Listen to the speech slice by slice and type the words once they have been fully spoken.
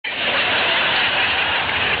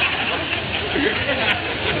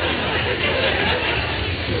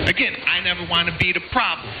Again, I never want to be the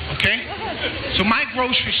problem, okay? So my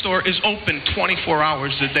grocery store is open 24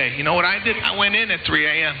 hours a day. You know what I did? I went in at 3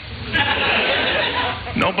 a.m.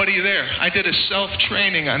 Nobody there. I did a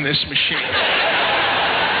self-training on this machine.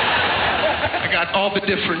 I got all the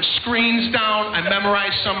different screens down. I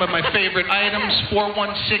memorized some of my favorite items.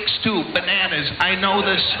 4162, bananas. I know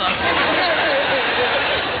this stuff.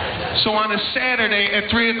 So on a Saturday at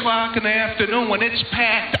 3 o'clock in the afternoon, when it's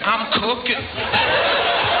packed, I'm cooking.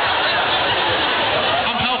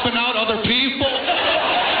 I'm helping out other people.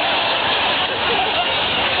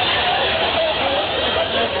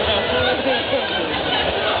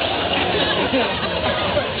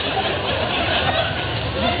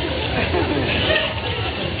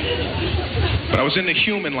 But I was in the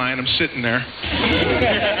human line. I'm sitting there.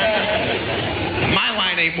 My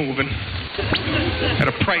line ain't moving. At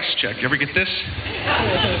a price check. You ever get this?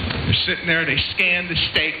 They're sitting there. They scan the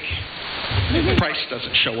steak. The price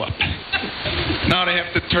doesn't show up. Now they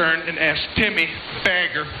have to turn and ask Timmy,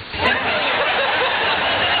 bagger,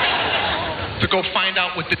 to go find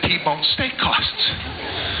out what the T-bone steak costs.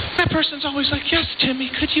 That person's always like, yes, Timmy,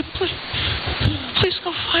 could you please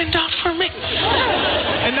go find out for me?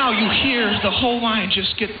 And now you hear the whole line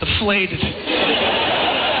just get deflated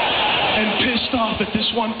and pissed off at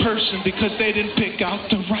this one person because they didn't pick out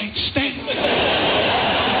the right steak.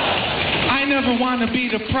 I never want to be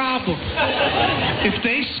the problem. If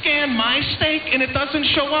they scan my steak and it doesn't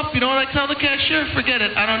show up, you know what I tell the cashier? Forget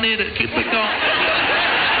it. I don't need it. Keep it going.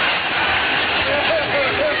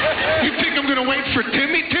 You think I'm going to wait for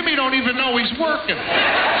Timmy? Timmy don't even know he's working.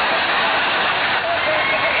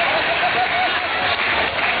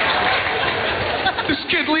 This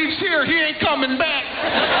kid leaves here. He ain't coming back.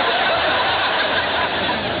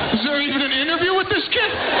 Is there even an interview with this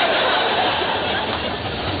kid?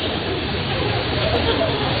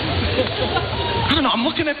 I don't know. I'm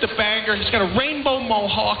looking at the bagger. He's got a rainbow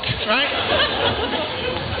mohawk, right?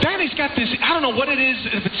 Then he's got this, I don't know what it is,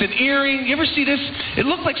 if it's an earring. You ever see this? It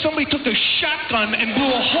looked like somebody took a shotgun and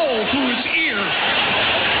blew a hole through his ear.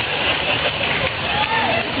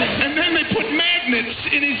 And then they put magnets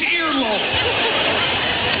in his earlobe.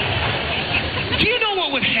 Do you know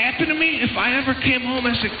what would happen to me if I ever came home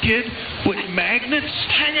as a kid with magnets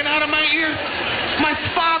hanging out of my ear? My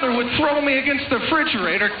father would throw me against the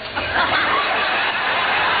refrigerator.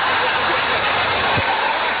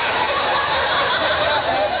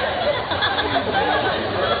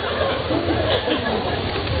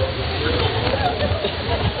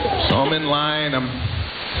 So I'm in line. I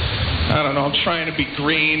don't know, I'm trying to be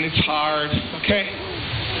green. It's hard, okay?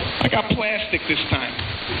 I got plastic this time.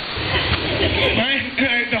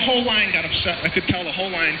 Right? The whole line got upset. I could tell the whole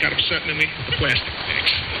line got upset with me with the plastic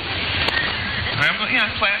bags. I'm like,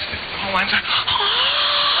 yeah, plastic. The whole line's like, oh!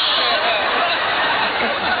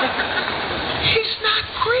 He's not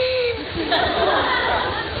green.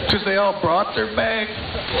 Because they all brought their bag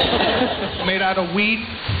made out of wheat.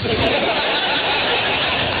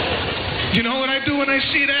 You know what I do when I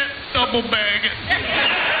see that? Double bag it.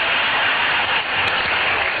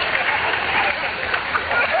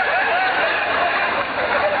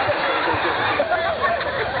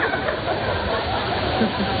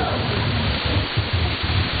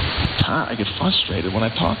 I get frustrated when I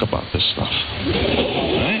talk about this stuff.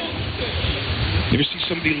 Right? You ever see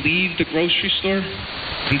somebody leave the grocery store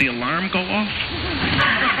and the alarm go off?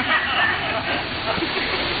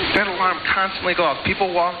 That alarm constantly go off.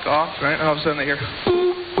 People walk off, right? And all of a sudden they hear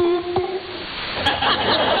boop, boop, boop.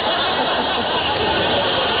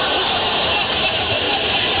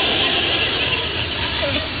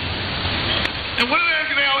 And what do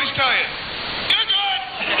they always tell you? You're good.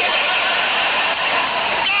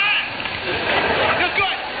 You're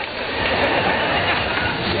good.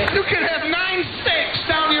 You can have 9 steaks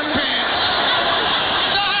down your pants.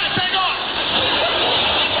 Go ahead, take off.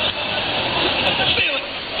 Feel it.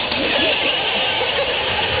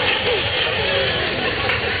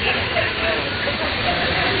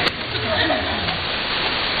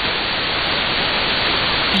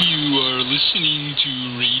 You are listening to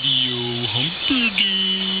Radio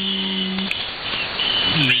Humperdoo.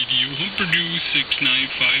 Radio Humperdoo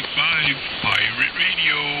 6955 Pirate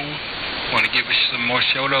Radio. Want to give us some more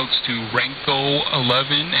shout-outs to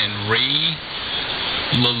Ranko11 and Ray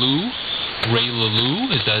Lalou. Ray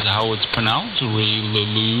Lalou, is that how it's pronounced? Ray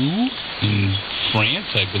Lalou in France,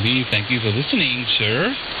 I believe. Thank you for listening,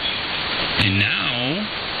 sir. And now,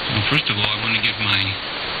 well, first of all, I want to give my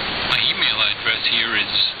email address here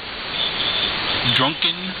is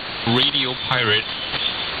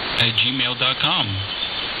drunkenradiopirate@gmail.com.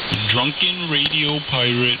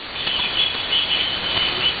 Drunkenradiopirate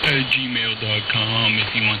gmail.com if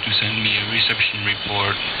you want to send me a reception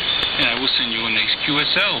report. And I will send you a nice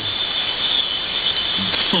QSL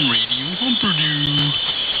from Radio Humperdoo.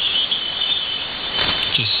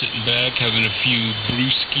 Just sitting back, having a few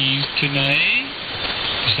brewskis tonight.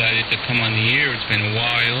 Decided to come on the air. It's been a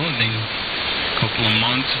while. I think a couple of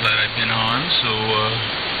months that I've been on. So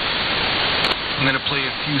I'm going to play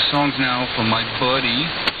a few songs now from my buddy,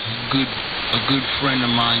 a good friend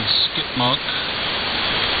of mine, Skip Muck.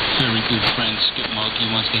 Very good friend, Skip Muck. He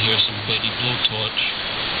wants to hear some Betty Blowtorch.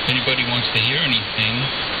 If anybody wants to hear anything,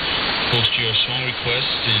 post your song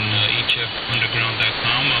request in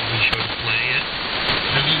hfunderground.com. I'll be sure to play it.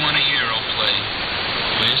 Whatever you want to hear, I'll play.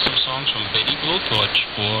 Here's some songs from Betty Blowtorch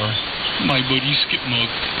for my buddy Skip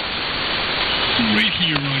Muck. Right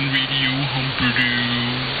here on Radio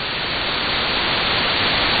Humperdoo.